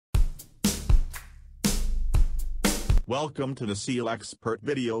Welcome to the SealXpert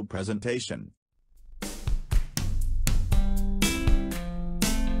video presentation.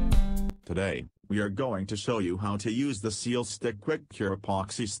 Today, we are going to show you how to use the SealStic Quick Cure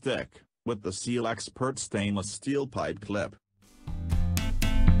Epoxy Stick, with the SealXpert stainless steel pipe clip.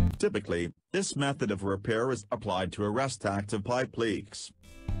 Typically, this method of repair is applied to arrest active pipe leaks.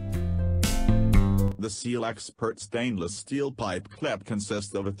 The SealXpert stainless steel pipe clip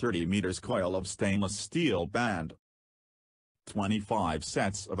consists of a 30 meters coil of stainless steel band, 25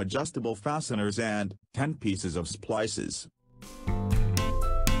 sets of adjustable fasteners and 10 pieces of splices.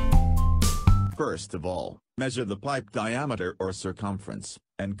 First of all, measure the pipe diameter or circumference,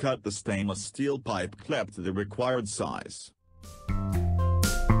 and cut the stainless steel pipe clip to the required size.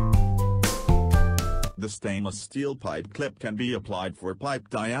 The stainless steel pipe clip can be applied for pipe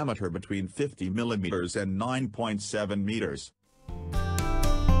diameter between 50 mm and 9.7 meters.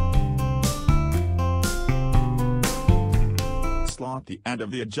 Slot the end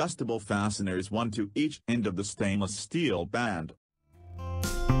of the adjustable fasteners one to each end of the stainless steel band.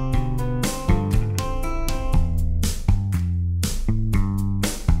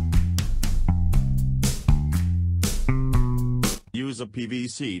 Use a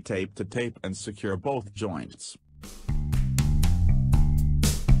PVC tape to tape and secure both joints.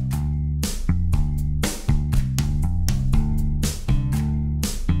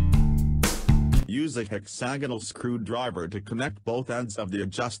 Use a hexagonal screwdriver to connect both ends of the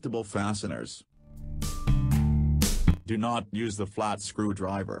adjustable fasteners. Do not use the flat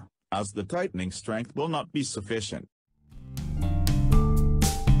screwdriver, as the tightening strength will not be sufficient.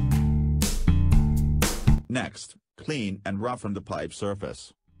 Next, clean and roughen the pipe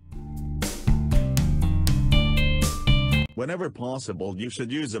surface. Whenever possible, you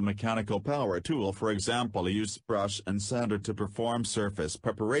should use a mechanical power tool, for example a used brush and sander, to perform surface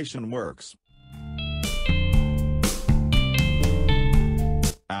preparation works.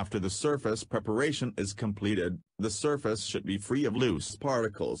 After the surface preparation is completed, the surface should be free of loose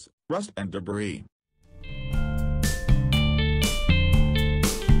particles, rust and debris.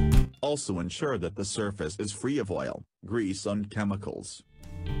 Also ensure that the surface is free of oil, grease and chemicals.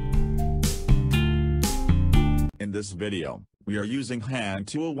 In this video, we are using hand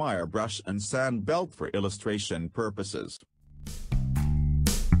tool, wire brush and sand belt for illustration purposes.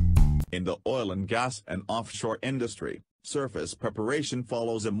 In the oil and gas and offshore industry, surface preparation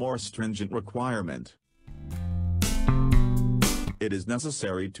follows a more stringent requirement. It is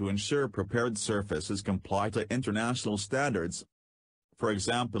necessary to ensure prepared surfaces comply to international standards. For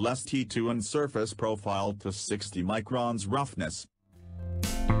example, ST2 and surface profile to 60 microns roughness.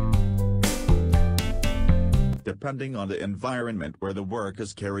 Depending on the environment where the work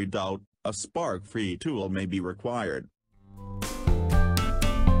is carried out, a spark-free tool may be required.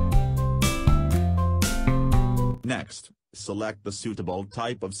 Next, select the suitable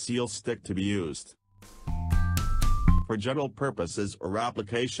type of seal stick to be used. For general purposes or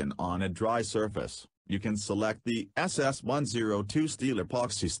application on a dry surface, you can select the SS102 steel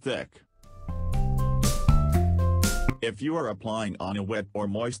epoxy stick. If you are applying on a wet or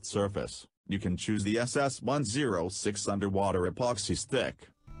moist surface, you can choose the SS106 underwater epoxy stick.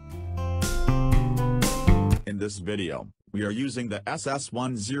 In this video, we are using the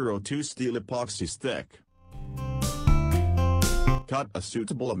SS102 steel epoxy stick. Cut a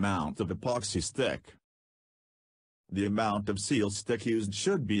suitable amount of epoxy stick. The amount of seal stick used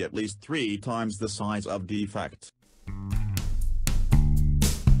should be at least 3 times the size of defect.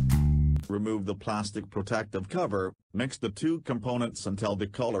 Remove the plastic protective cover, mix the two components until the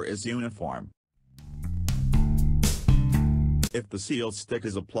color is uniform. If the seal stick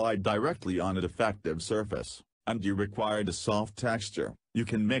is applied directly on a defective surface, and you require a soft texture, you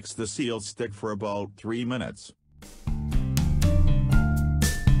can mix the seal stick for about 3 minutes.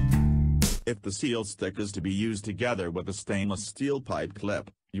 If the seal stick is to be used together with a stainless steel pipe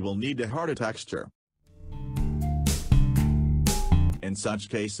clip, you will need a harder texture. In such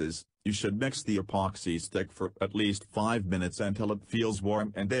cases, you should mix the epoxy stick for at least 5 minutes until it feels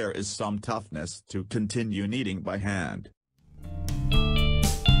warm and there is some toughness to continue kneading by hand.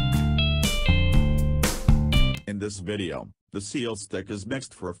 In this video, the seal stick is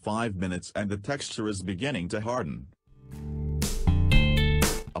mixed for 5 minutes and the texture is beginning to harden.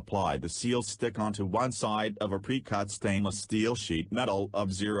 Apply the seal stick onto one side of a pre-cut stainless steel sheet metal of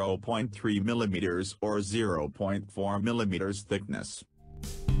 0.3 mm or 0.4 mm thickness.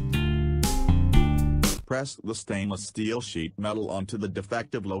 Press the stainless steel sheet metal onto the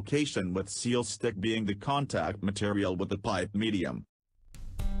defective location, with seal stick being the contact material with the pipe medium.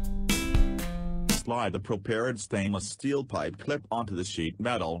 Slide the prepared stainless steel pipe clip onto the sheet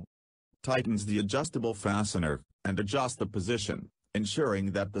metal. Tightens the adjustable fastener, and adjust the position,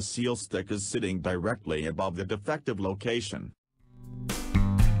 ensuring that the seal stick is sitting directly above the defective location.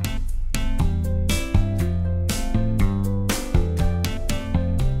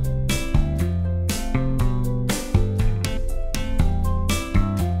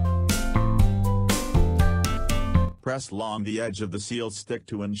 Press along the edge of the seal stick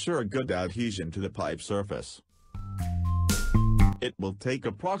to ensure good adhesion to the pipe surface. It will take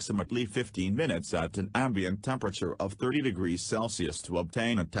approximately 15 minutes at an ambient temperature of 30 degrees Celsius to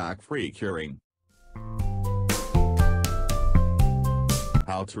obtain attack-free curing.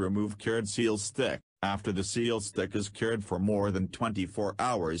 How to remove cured seal stick. After the seal stick is cured for more than 24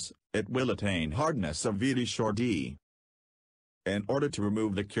 hours, it will attain hardness of VD-D. In order to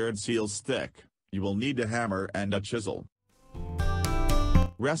remove the cured seal stick, you will need a hammer and a chisel.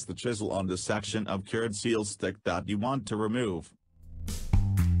 Rest the chisel on the section of cured seal stick that you want to remove.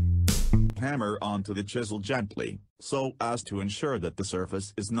 Hammer onto the chisel gently, so as to ensure that the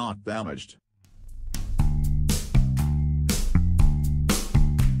surface is not damaged.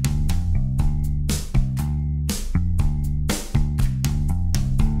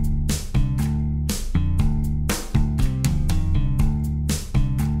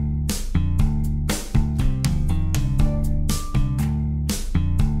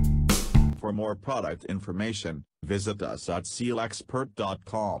 For more product information, visit us at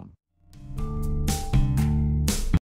SealXpert.com.